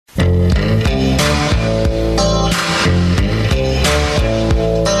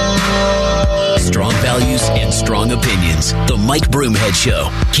The Mike Brnovich Show,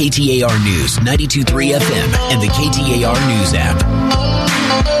 KTAR News, 92.3 FM, and the KTAR News app.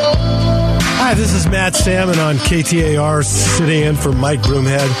 Hi, this is Matt Salmon on KTAR, sitting in for Mike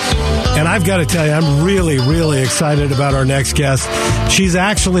Brnovich. And I've got to tell you, I'm really, really excited about our next guest. She's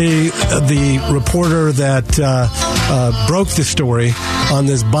actually the reporter that broke the story on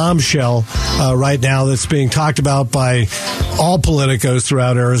this bombshell right now that's being talked about by all politicos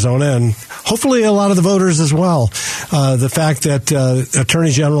throughout Arizona, and hopefully a lot of the voters as well. The fact that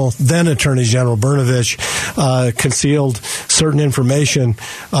then Attorney General Brnovich concealed certain information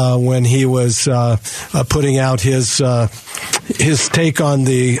when he was putting out his take on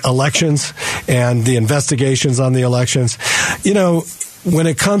the elections and the investigations on the elections. You know, when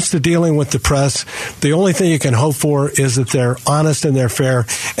it comes to dealing with the press, the only thing you can hope for is that they're honest and they're fair.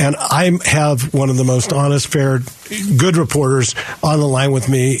 And I have one of the most honest, fair, good reporters on the line with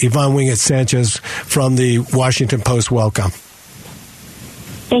me, Yvonne Winget-Sanchez from the Washington Post. Welcome.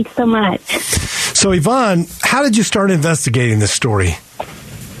 Thanks so much. So, Yvonne, how did you start investigating this story?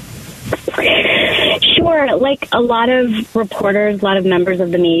 Sure. Like a lot of reporters, a lot of members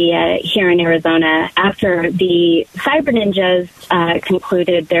of the media here in Arizona, after the Cyber Ninjas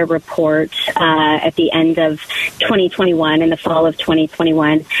concluded their report at the end of 2021, in the fall of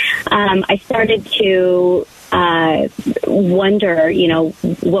 2021, I started to wonder,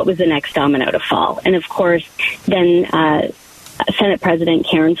 what was the next domino to fall? And of course, then Senate President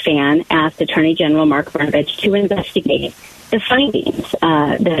Karen Fann asked Attorney General Mark Brnovich to investigate the findings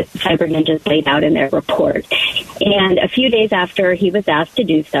that Cyber Ninjas laid out in their report. And a few days after he was asked to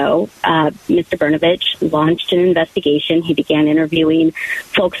do so, Mr. Brnovich launched an investigation. He began interviewing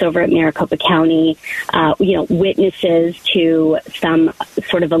folks over at Maricopa County, witnesses to some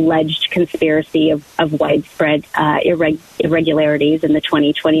sort of alleged conspiracy of widespread irregularities in the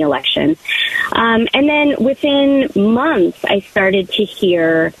 2020 election. And then within months, I started to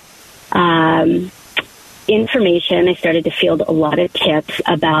hear information. I started to field a lot of tips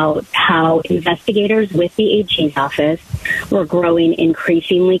about how investigators with the AG's office were growing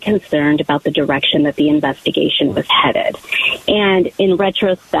increasingly concerned about the direction that the investigation was headed. And in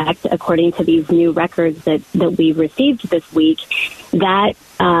retrospect, according to these new records that we received this week, that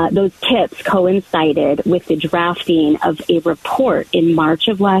those tips coincided with the drafting of a report in March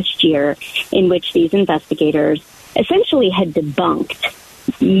of last year in which these investigators essentially had debunked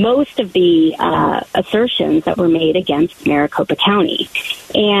most of the assertions that were made against Maricopa County.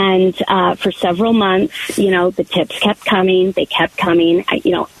 And for several months, the tips kept coming. They kept coming.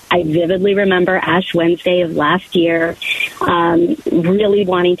 I vividly remember Ash Wednesday of last year, really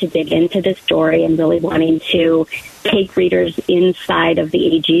wanting to dig into this story and really wanting to take readers inside of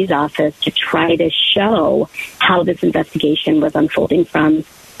the AG's office to try to show how this investigation was unfolding from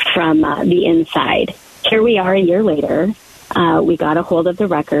the inside. Here we are a year later. We got a hold of the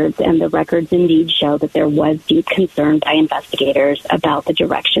records, and the records indeed show that there was deep concern by investigators about the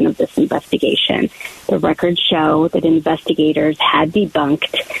direction of this investigation. The records show that investigators had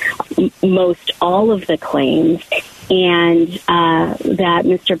debunked most all of the claims, and that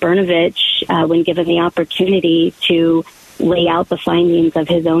Mr. Brnovich, when given the opportunity to lay out the findings of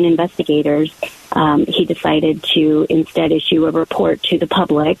his own investigators, he decided to instead issue a report to the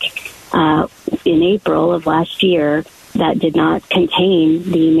public in April of last year that did not contain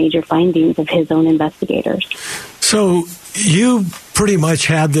the major findings of his own investigators. So you pretty much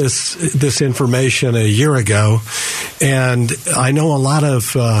had this information a year ago, and I know a lot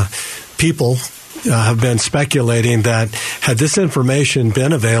of people have been speculating that had this information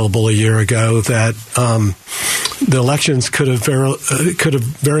been available a year ago, that the elections could have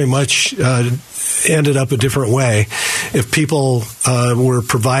very much ended up a different way if people were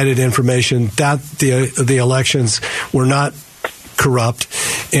provided information that the elections were not corrupt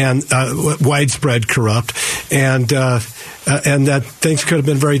and widespread corrupt, and that things could have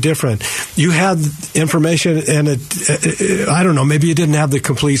been very different. You had information, and I don't know, maybe you didn't have the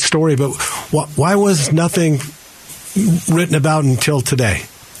complete story, but why was nothing written about until today?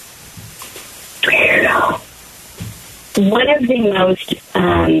 One of the most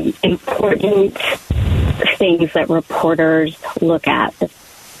important things that reporters look at,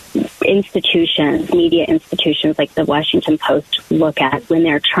 institutions, media institutions like the Washington Post look at when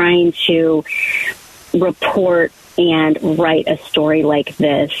they're trying to report and write a story like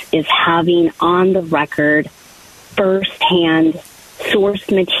this, is having on the record firsthand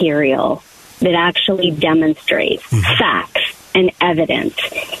source material that actually demonstrates facts and evidence.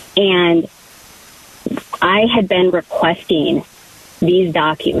 And I had been requesting these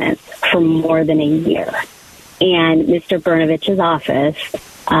documents for more than a year. And Mr. Brnovich's office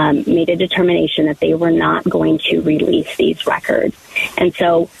made a determination that they were not going to release these records. And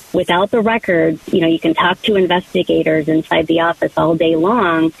so without the records, you can talk to investigators inside the office all day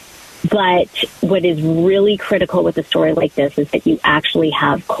long, but what is really critical with a story like this is that you actually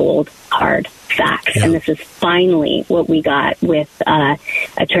have cold, hard facts. Yeah. And this is finally what we got with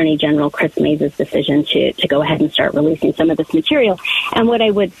Attorney General Chris Mays' decision to go ahead and start releasing some of this material. And what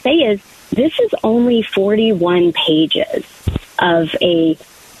I would say is this is only 41 pages of a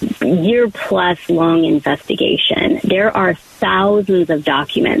year-plus long investigation. There are thousands of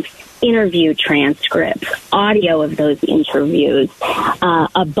documents, interview transcripts, audio of those interviews,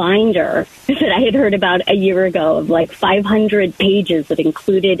 a binder that I had heard about a year ago of like 500 pages that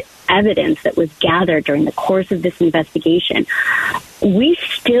included evidence that was gathered during the course of this investigation. We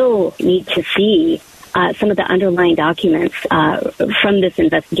still need to see some of the underlying documents from this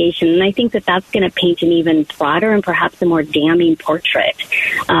investigation. And I think that that's going to paint an even broader and perhaps a more damning portrait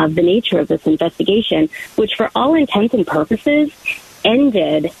of the nature of this investigation, which for all intents and purposes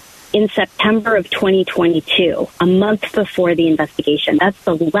ended in September of 2022, a month before the investigation. That's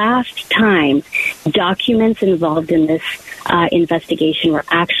the last time documents involved in this investigation were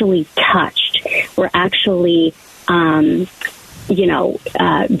actually touched, were actually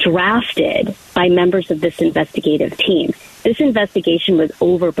drafted by members of this investigative team. This investigation was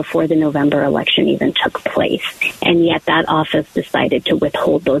over before the November election even took place, and yet that office decided to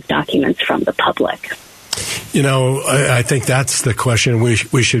withhold those documents from the public. I think that's the question we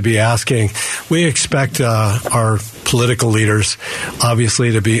should be asking. We expect our political leaders,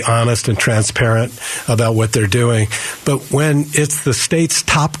 obviously, to be honest and transparent about what they're doing. But when it's the state's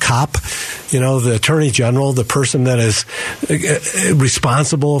top cop, the Attorney General, the person that is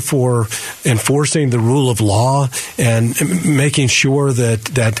responsible for enforcing the rule of law and making sure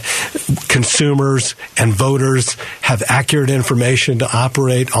that consumers and voters have accurate information to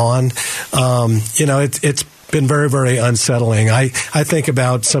operate on, it's been very, very unsettling. I think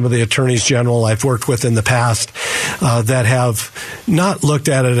about some of the attorneys general I've worked with in the past that have not looked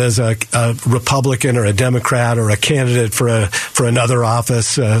at it as a Republican or a Democrat or a candidate for another office,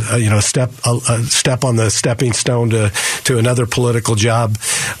 step on the stepping stone to another political job,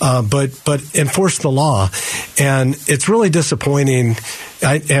 but enforce the law. And it's really disappointing.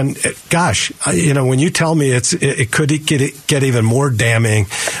 When you tell me it could get even more damning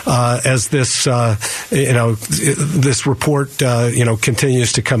as this this report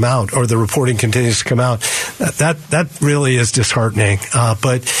continues to come out, or the reporting continues to come out, that really is disheartening.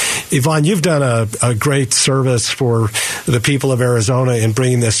 But Yvonne, you've done a great service for the people of Arizona in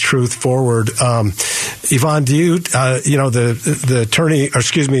bringing this truth forward. Yvonne, do you the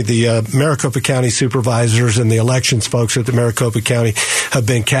Maricopa County supervisors and the elections folks at the Maricopa County have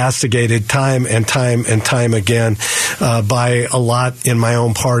been castigated time and time and time again by a lot in my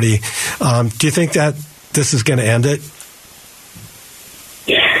own party. Do you think that this is going to end it?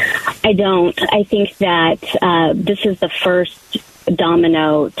 I don't. I think that this is the first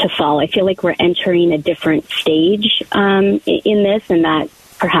domino to fall. I feel like we're entering a different stage in this, and that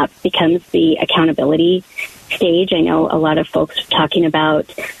perhaps becomes the accountability stage. I know a lot of folks are talking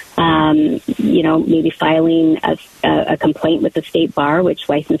about maybe filing a complaint with the state bar, which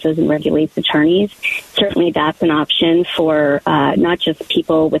licenses and regulates attorneys. Certainly that's an option for not just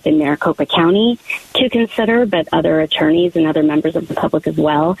people within Maricopa County to consider, but other attorneys and other members of the public as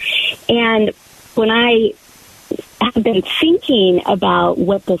well. And when I have been thinking about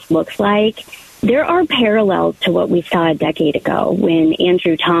what this looks like, there are parallels to what we saw a decade ago when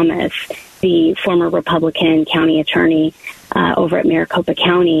Andrew Thomas, the former Republican county attorney over at Maricopa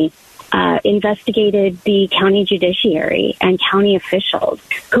County, investigated the county judiciary and county officials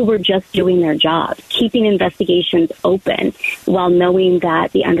who were just doing their job, keeping investigations open while knowing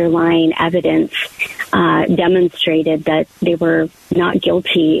that the underlying evidence demonstrated that they were not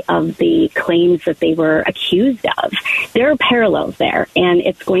guilty of the claims that they were accused of. There are parallels there, and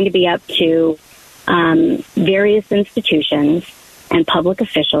it's going to be up to various institutions and public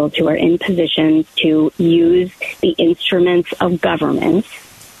officials who are in positions to use the instruments of government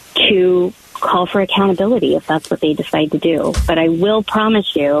to call for accountability if that's what they decide to do. But I will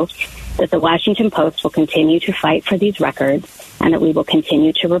promise you that the Washington Post will continue to fight for these records, and that we will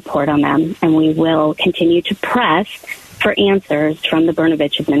continue to report on them, and we will continue to press for answers from the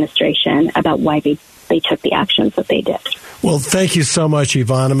Brnovich administration about why they took the actions that they did. Well, thank you so much,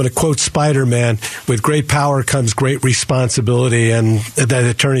 Yvonne. I'm going to quote Spider-Man, with great power comes great responsibility, and that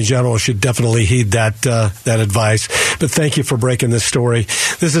Attorney General should definitely heed that advice. But thank you for breaking this story.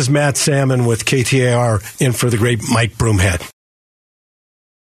 This is Matt Salmon with KTAR in for the great Mike Brumhead.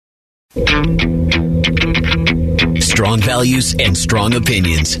 strong values and strong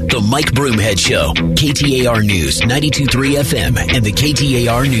opinions. The Mike Brumhead Show. KTAR News, 92.3 FM, and the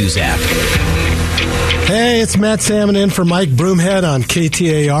KTAR News app. Hey, it's Matt Salmon in for Mike Brumhead on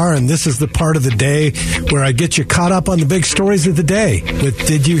KTAR, and this is the part of the day where I get you caught up on the big stories of the day with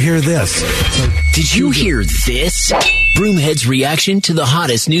Did You Hear This? So, Did you hear this? Brumhead's reaction to the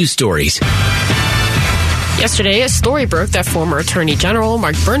hottest news stories. Yesterday, a story broke that former Attorney General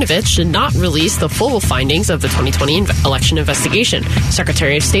Mark Brnovich should not release the full findings of the 2020 election investigation.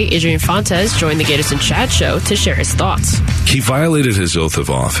 Secretary of State Adrian Fontes joined the Gators and Chad show to share his thoughts. He violated his oath of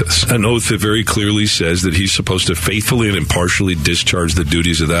office, an oath that very clearly says that he's supposed to faithfully and impartially discharge the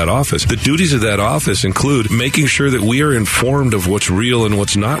duties of that office. The duties of that office include making sure that we are informed of what's real and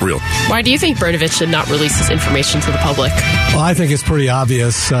what's not real. Why do you think Brnovich should not release this information to the public? Well, I think it's pretty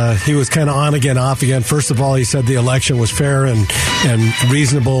obvious. He was kind of on again, off again. First of all, he said the election was fair and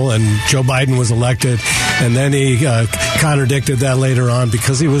reasonable and Joe Biden was elected. And then he contradicted that later on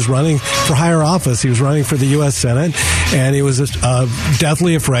because he was running for higher office. He was running for the U.S. Senate, and he was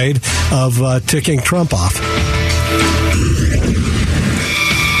deathly afraid of ticking Trump off.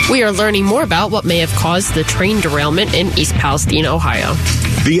 We are learning more about what may have caused the train derailment in East Palestine, Ohio.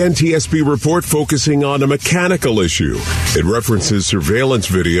 The NTSB report focusing on a mechanical issue. It references surveillance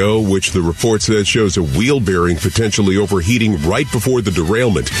video, which the report says shows a wheel bearing potentially overheating right before the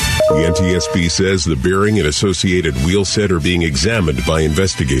derailment. The NTSB says the bearing and associated wheel set are being examined by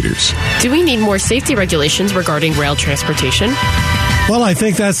investigators. Do we need more safety regulations regarding rail transportation? Well, I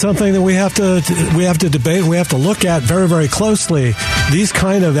think that's something that we have to debate. We have to look at very, very closely. These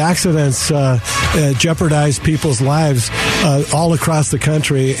kind of accidents jeopardize people's lives all across the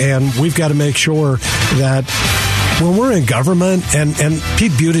country, and we've got to make sure that when we're in government, and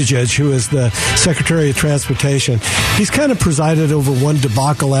Pete Buttigieg, who is the Secretary of Transportation, he's kind of presided over one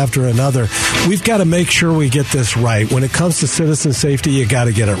debacle after another. We've got to make sure we get this right. When it comes to citizen safety, you got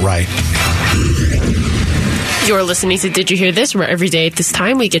to get it right. You're listening to Did You Hear This? Where every day at this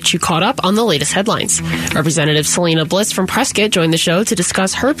time we get you caught up on the latest headlines. Representative Selena Bliss from Prescott joined the show to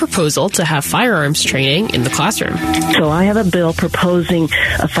discuss her proposal to have firearms training in the classroom. So I have a bill proposing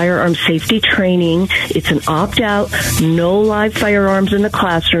a firearms safety training. It's an opt-out, no live firearms in the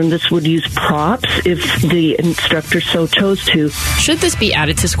classroom. This would use props if the instructor so chose to. Should this be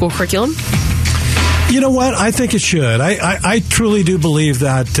added to school curriculum? You know what? I think it should. I truly do believe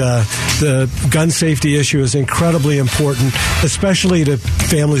that the gun safety issue is incredibly important, especially to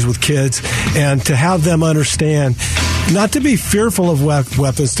families with kids, and to have them understand not to be fearful of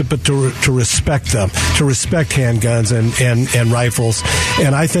weapons, but to respect them, to respect handguns and rifles.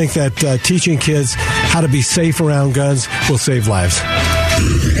 And I think that teaching kids how to be safe around guns will save lives.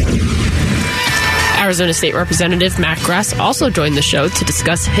 Arizona State Representative Matt Grass also joined the show to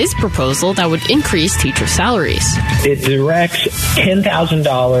discuss his proposal that would increase teacher salaries. It directs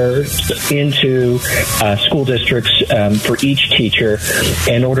 $10,000 into school districts for each teacher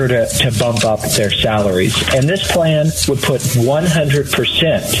in order to bump up their salaries. And this plan would put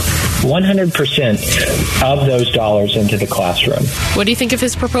 100% of those dollars into the classroom. What do you think of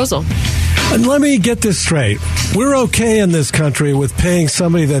his proposal? And let me get this straight. We're okay in this country with paying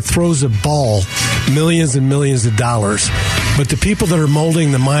somebody that throws a ball millions and millions of dollars. But the people that are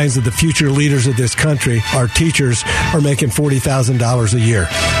molding the minds of the future leaders of this country, our teachers, are making $40,000 a year.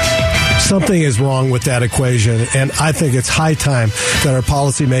 Something is wrong with that equation, and I think it's high time that our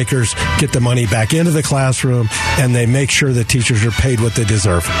policymakers get the money back into the classroom and they make sure that teachers are paid what they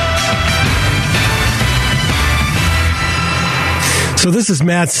deserve. So this is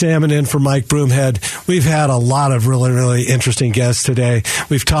Matt Salmon in for Mike Brumhead. We've had a lot of really, really interesting guests today.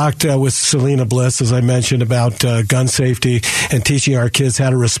 We've talked with Selena Bliss, as I mentioned, about gun safety and teaching our kids how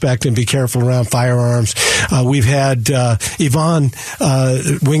to respect and be careful around firearms. We've had Yvonne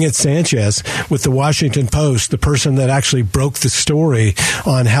Wingett Sanchez with the Washington Post, the person that actually broke the story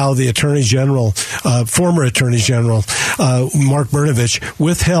on how the Attorney General, former Attorney General, Mark Brnovich,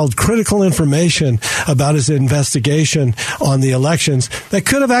 withheld critical information about his investigation on the election that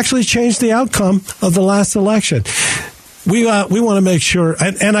could have actually changed the outcome of the last election. We want to make sure,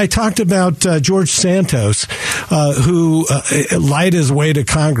 and I talked about George Santos, who lied his way to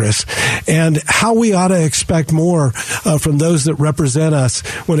Congress, and how we ought to expect more from those that represent us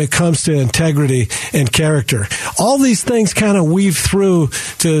when it comes to integrity and character. All these things kind of weave through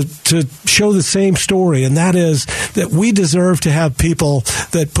to show the same story, and that is that we deserve to have people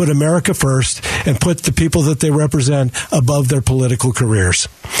that put America first and put the people that they represent above their political careers.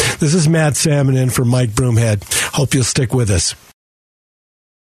 This is Matt Salmon in for Mike Brumhead. Hope you'll stick with us.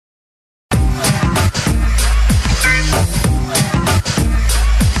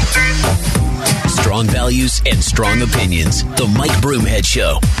 strong values and strong opinions. The Mike Brumhead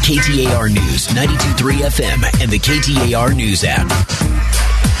Show. KTAR News, 92.3 FM, and the KTAR News app.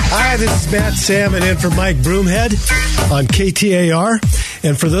 Hi, this is Matt Salmon in for Mike Brumhead on KTAR.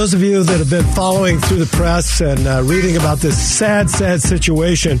 And for those of you that have been following through the press and reading about this sad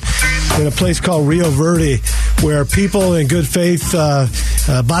situation in a place called Rio Verde, where people in good faith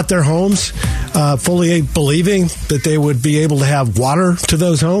bought their homes, fully believing that they would be able to have water to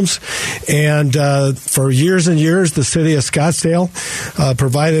those homes. And for years and years, the city of Scottsdale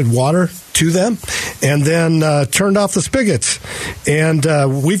provided water to them and then turned off the spigots. And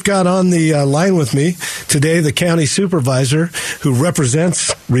we've got on the line with me today the county supervisor who represents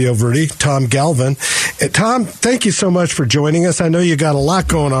Rio Verde, Tom Galvin. Tom, thank you so much for joining us. I know you got a lot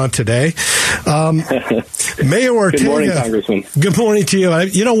going on today. Mayor Ortega. Good morning, Congressman. Good morning to you.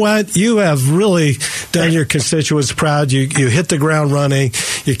 You know what? You have really done your constituents proud. You hit the ground running.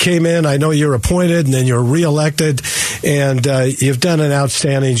 You came in. I know you're appointed, and then you're reelected, and you've done an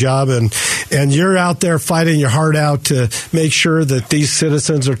outstanding job. And you're out there fighting your heart out to make sure that these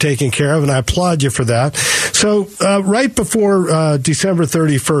citizens are taken care of, and I applaud you for that. So right before December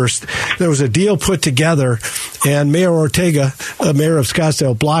 31st, there was a deal put together, and Mayor Ortega, mayor of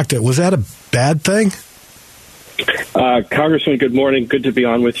Scottsdale, blocked it. Was that a bad thing? Congressman, good morning. Good to be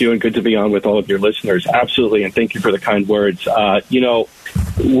on with you and good to be on with all of your listeners. Absolutely, and thank you for the kind words.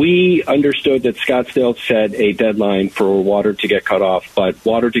 We understood that Scottsdale set a deadline for water to get cut off, but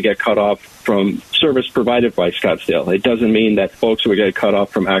water to get cut off from service provided by Scottsdale. It doesn't mean that folks will get cut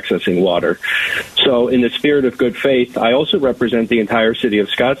off from accessing water. So in the spirit of good faith, I also represent the entire city of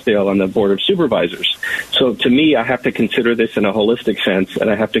Scottsdale on the Board of Supervisors. So to me, I have to consider this in a holistic sense, and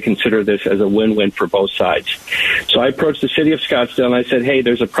I have to consider this as a win-win for both sides. So I approached the city of Scottsdale and I said, hey,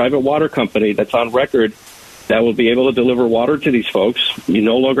 there's a private water company that's on record that will be able to deliver water to these folks. You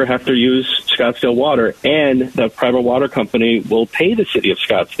no longer have to use Scottsdale water, and the private water company will pay the city of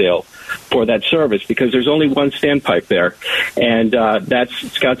Scottsdale for that service because there's only one standpipe there, and that's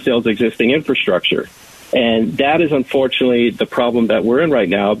Scottsdale's existing infrastructure. And that is unfortunately the problem that we're in right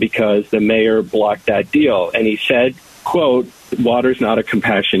now because the mayor blocked that deal, and he said, quote, water's not a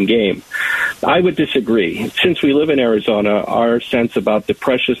compassion game. I would disagree. Since we live in Arizona, our sense about the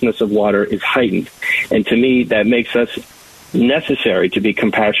preciousness of water is heightened. And to me, that makes us necessary to be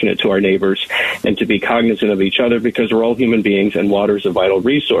compassionate to our neighbors and to be cognizant of each other because we're all human beings and water is a vital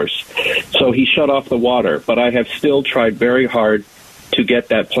resource. So he shut off the water, but I have still tried very hard to get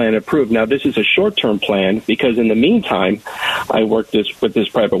that plan approved. Now, this is a short-term plan because in the meantime, I worked with this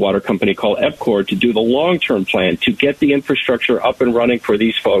private water company called EPCOR to do the long-term plan to get the infrastructure up and running for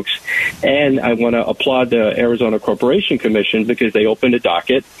these folks. And I want to applaud the Arizona Corporation Commission because they opened a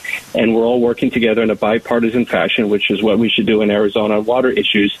docket and we're all working together in a bipartisan fashion, which is what we should do in Arizona on water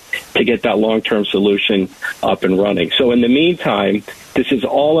issues to get that long-term solution up and running. So in the meantime, this is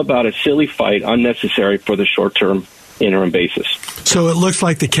all about a silly fight, unnecessary for the short-term interim basis. So it looks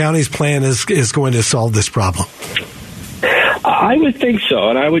like the county's plan is going to solve this problem. I would think so,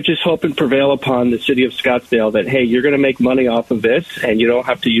 and I would just hope and prevail upon the city of Scottsdale that, hey, you're going to make money off of this, and you don't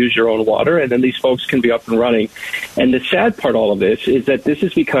have to use your own water, and then these folks can be up and running. And the sad part of all of this is that this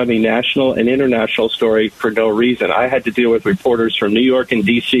has become a national and international story for no reason. I had to deal with reporters from New York and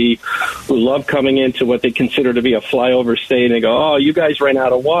D.C. who love coming into what they consider to be a flyover state and go, oh, you guys ran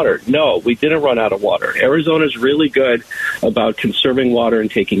out of water. No, we didn't run out of water. Arizona's really good about conserving water and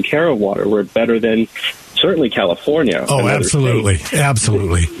taking care of water. We're better than certainly California. Oh, absolutely.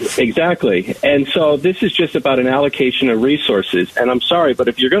 Absolutely. Exactly. And so this is just about an allocation of resources. And I'm sorry, but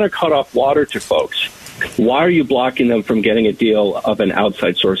if you're going to cut off water to folks, why are you blocking them from getting a deal of an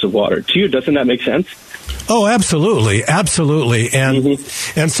outside source of water? To you, doesn't that make sense? Oh, absolutely. Absolutely. And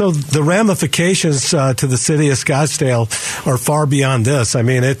and so the ramifications to the city of Scottsdale are far beyond this. I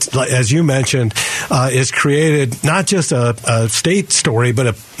mean, it's, as you mentioned, it's created not just a state story, but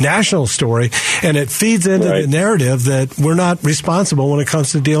a national story. And it feeds into the narrative that we're not responsible when it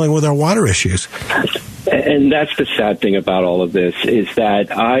comes to dealing with our water issues. And that's the sad thing about all of this is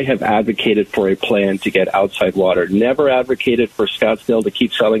that I have advocated for a plan to get outside water, never advocated for Scottsdale to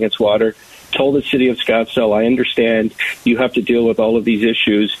keep selling its water. Told the city of Scottsdale, I understand you have to deal with all of these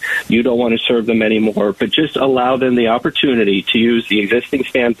issues. You don't want to serve them anymore, but just allow them the opportunity to use the existing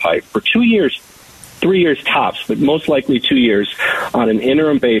standpipe for 2 years, 3 years tops, but most likely 2 years on an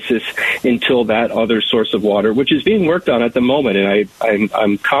interim basis until that other source of water, which is being worked on at the moment, and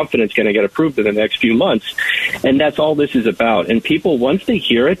I'm confident it's going to get approved in the next few months. And that's all this is about. And people, once they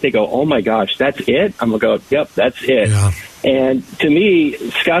hear it, they go, oh my gosh, that's it? I'm going to go, yep, that's it. Yeah. And to me,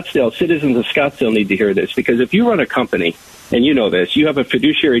 citizens of Scottsdale need to hear this, because if you run a company, and you know this, you have a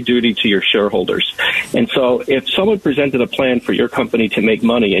fiduciary duty to your shareholders. And so if someone presented a plan for your company to make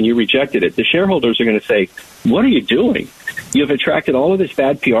money and you rejected it, the shareholders are going to say, what are you doing? You've attracted all of this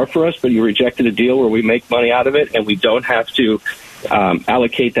bad PR for us, but you rejected a deal where we make money out of it and we don't have to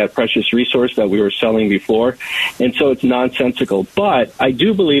allocate that precious resource that we were selling before. And so it's nonsensical. But I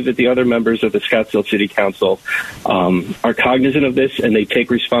do believe that the other members of the Scottsdale City Council are cognizant of this, and they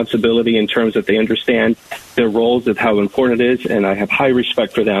take responsibility in terms that they understand their roles, of how important it is, and I have high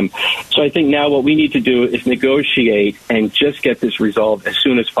respect for them. So I think now what we need to do is negotiate and just get this resolved as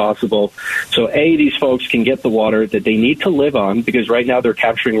soon as possible. So A, these folks can get the water that they need to live on, because right now they're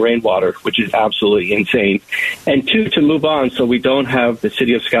capturing rainwater, which is absolutely insane. And two, to move on so we don't have the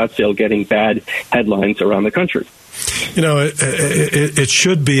city of Scottsdale getting bad headlines around the country. You know, it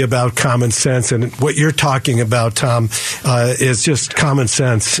should be about common sense, and what you're talking about, Tom, is just common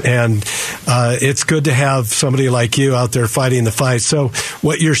sense, and it's good to have somebody like you out there fighting the fight. So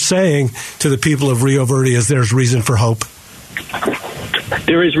what you're saying to the people of Rio Verde is there's reason for hope?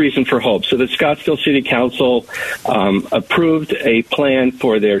 There is reason for hope. So the Scottsdale City Council approved a plan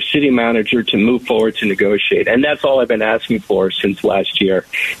for their city manager to move forward to negotiate. And that's all I've been asking for since last year,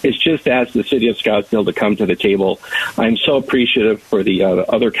 is just to ask the city of Scottsdale to come to the table. I'm so appreciative for the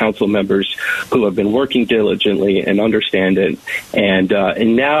other council members who have been working diligently and understand it.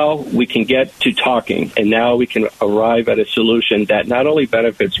 And now we can get to talking, and now we can arrive at a solution that not only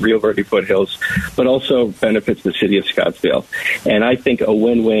benefits Rio Verde Foothills, but also benefits the city of Scottsdale. And I think a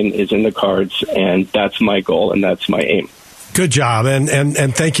win-win is in the cards, and that's my goal and that's my aim. Good job, and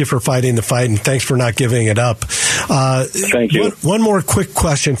thank you for fighting the fight, and thanks for not giving it up. Thank you. One more quick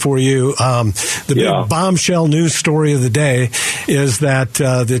question for you. The big bombshell news story of the day is that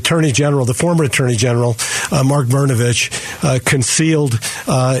the Attorney General, the former Attorney General, Mark Brnovich, concealed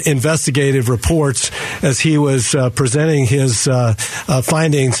investigative reports as he was presenting his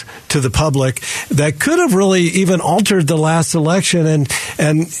findings to the public that could have really even altered the last election. And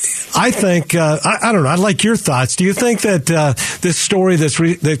I think, I don't know, I'd like your thoughts. Do you think that this story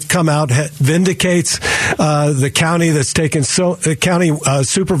that's come out vindicates the county that's taken county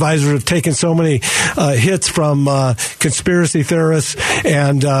supervisors have taken so many hits from conspiracy theorists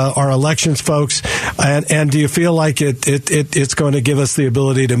and our elections folks, and do you feel like it's going to give us the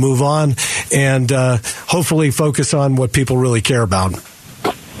ability to move on and hopefully focus on what people really care about?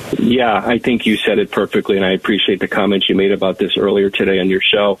 Yeah, I think you said it perfectly, and I appreciate the comments you made about this earlier today on your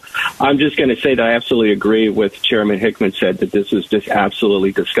show. I'm just going to say that I absolutely agree with Chairman Hickman said that this is just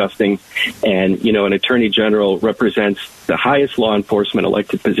absolutely disgusting. And, you know, an attorney general represents the highest law enforcement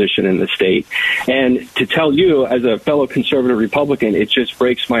elected position in the state. And to tell you, as a fellow conservative Republican, it just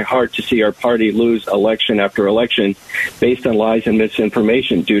breaks my heart to see our party lose election after election based on lies and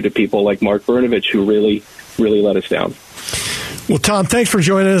misinformation due to people like Mark Brnovich, who really let us down. Well, Tom, thanks for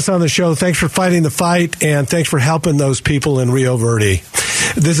joining us on the show. Thanks for fighting the fight, and thanks for helping those people in Rio Verde.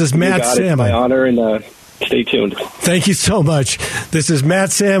 This is Matt Salmon. It's my honor, and stay tuned. Thank you so much. This is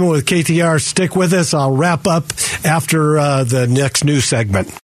Matt Salmon with KTR. Stick with us. I'll wrap up after the next news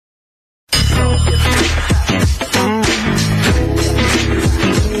segment.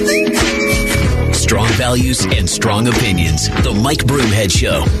 Strong values and strong opinions. The Mike Broomhead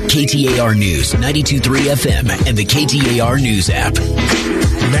Show. KTAR News, 92.3 FM, and the KTAR News app.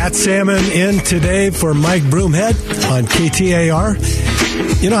 Matt Salmon in today for Mike Broomhead on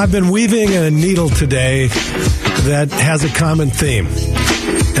KTAR. You know, I've been weaving a needle today that has a common theme,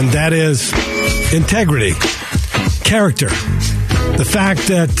 and that is integrity, character, the fact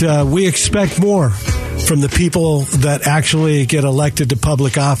that we expect more from the people that actually get elected to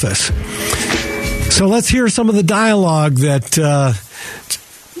public office. So let's hear some of the dialogue that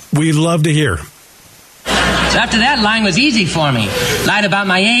we love to hear. So after that, lying was easy for me. Lied about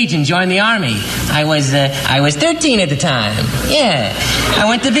my age and joined the Army. I was 13 at the time. Yeah. I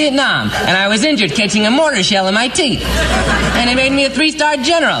went to Vietnam, and I was injured catching a mortar shell in my teeth. And they made me a 3-star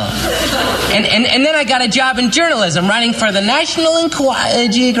general. And then I got a job in journalism, writing for the National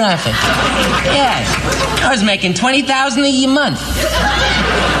Geographic. Yes. I was making $20,000 a month.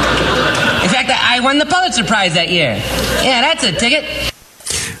 In fact, I won the Pulitzer Prize that year. Yeah, that's a ticket.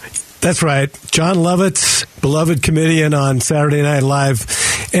 That's right. John Lovett's beloved comedian on Saturday Night Live.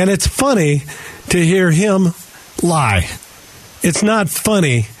 And it's funny to hear him lie. It's not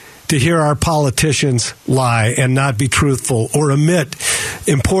funny to hear our politicians lie and not be truthful or omit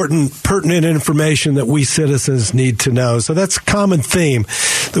important, pertinent information that we citizens need to know. So that's a common theme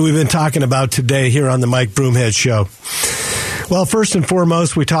that we've been talking about today here on the Mike Broomhead Show. Well, first and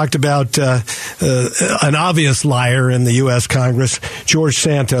foremost, we talked about an obvious liar in the U.S. Congress, George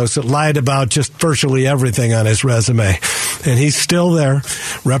Santos, that lied about just virtually everything on his resume. And he's still there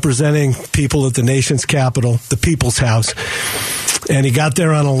representing people at the nation's capital, the People's House. And he got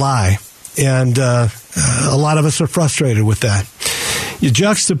there on a lie. And a lot of us are frustrated with that. You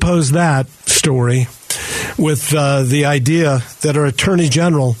juxtapose that story with the idea that our Attorney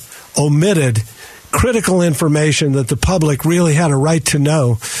General omitted critical information that the public really had a right to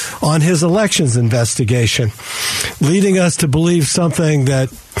know on his elections investigation, leading us to believe something that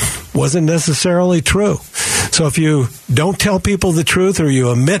wasn't necessarily true. So if you don't tell people the truth or you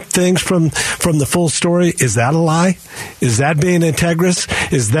omit things from the full story, is that a lie? Is that being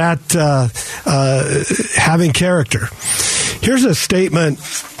integrous? Is that having character? Here's a statement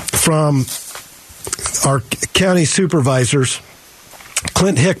from our county supervisors.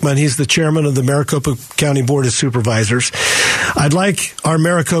 Clint Hickman, he's the chairman of the Maricopa County Board of Supervisors. I'd like our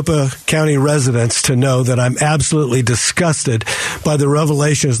Maricopa County residents to know that I'm absolutely disgusted by the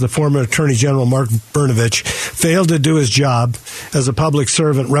revelations the former Attorney General Mark Brnovich failed to do his job as a public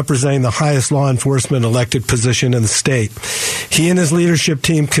servant representing the highest law enforcement elected position in the state. He and his leadership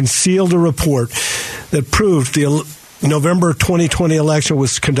team concealed a report that proved the November 2020 election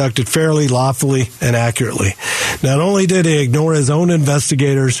was conducted fairly, lawfully, and accurately. Not only did he ignore his own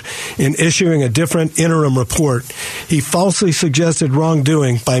investigators in issuing a different interim report, he falsely suggested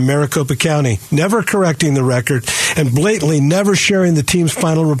wrongdoing by Maricopa County, never correcting the record, and blatantly never sharing the team's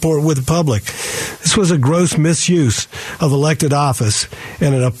final report with the public. This was a gross misuse of elected office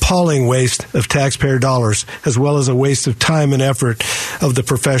and an appalling waste of taxpayer dollars, as well as a waste of time and effort of the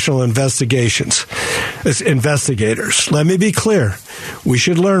professional investigators. Let me be clear. We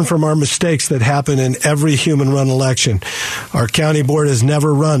should learn from our mistakes that happen in every human-run election. Our county board has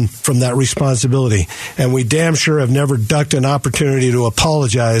never run from that responsibility, and we damn sure have never ducked an opportunity to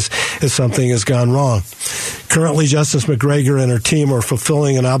apologize if something has gone wrong. Currently, Justice McGregor and her team are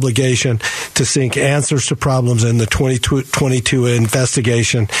fulfilling an obligation to seek answers to problems in the 2022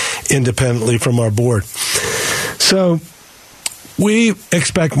 investigation independently from our board. So we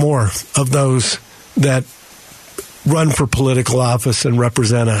expect more of those that run for political office and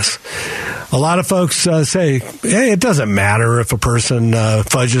represent us. A lot of folks say, hey, it doesn't matter if a person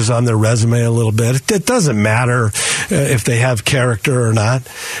fudges on their resume a little bit. It doesn't matter if they have character or not.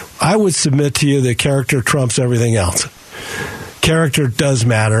 I would submit to you that character trumps everything else. Character does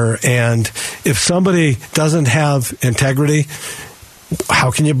matter, and if somebody doesn't have integrity,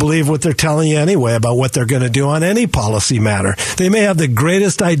 how can you believe what they're telling you anyway about what they're going to do on any policy matter? They may have the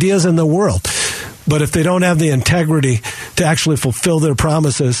greatest ideas in the world, but if they don't have the integrity to actually fulfill their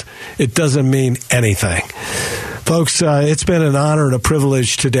promises, it doesn't mean anything. Folks, it's been an honor and a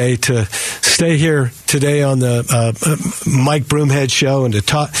privilege today to stay here today on the Mike Brumhead Show and to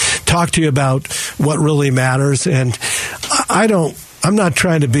talk to you about what really matters. And I'm not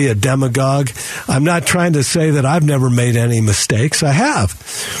trying to be a demagogue. I'm not trying to say that I've never made any mistakes. I have.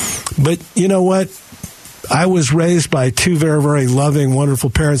 But you know what? I was raised by two very, very loving, wonderful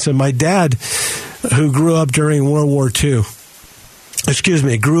parents, and my dad, who grew up during World War II,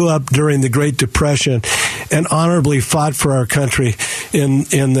 grew up during the Great Depression and honorably fought for our country in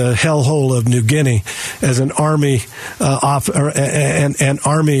the hellhole of New Guinea as an army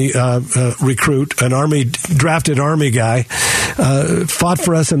recruit, an army drafted army guy, fought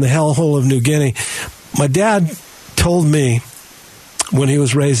for us in the hellhole of New Guinea. My dad told me when he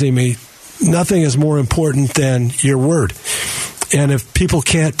was raising me, nothing is more important than your word. And if people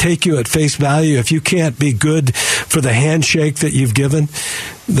can't take you at face value, if you can't be good for the handshake that you've given,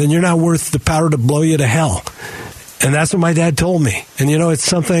 then you're not worth the power to blow you to hell. And that's what my dad told me. And, you know, it's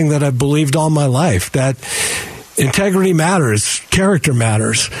something that I've believed all my life, that integrity matters, character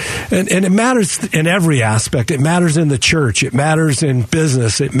matters. And it matters in every aspect. It matters in the church. It matters in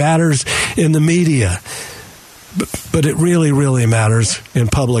business. It matters in the media. But it really, really matters in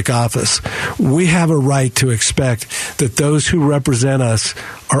public office. We have a right to expect that those who represent us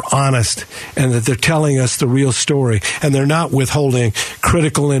are honest and that they're telling us the real story and they're not withholding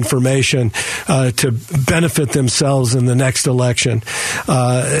critical information to benefit themselves in the next election,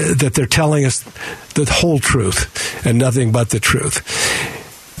 that they're telling us the whole truth and nothing but the truth.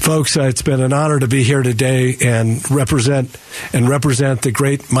 Folks, it's been an honor to be here today and represent the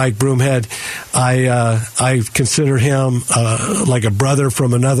great Mike Brumhead. I consider him like a brother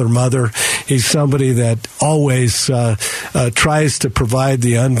from another mother. He's somebody that always tries to provide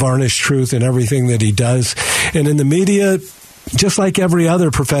the unvarnished truth in everything that he does. And in the media, just like every other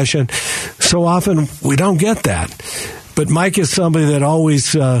profession, so often we don't get that. But Mike is somebody that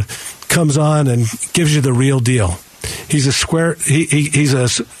always comes on and gives you the real deal. He's a square. He's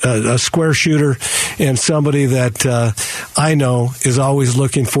a square shooter, and somebody that I know is always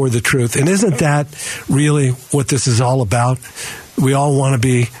looking for the truth. And isn't that really what this is all about? We all want to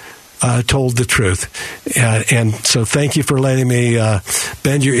be told the truth. And so thank you for letting me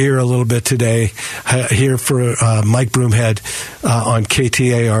bend your ear a little bit today here for Mike Brumhead on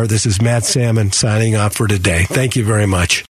KTAR. This is Matt Salmon signing off for today. Thank you very much.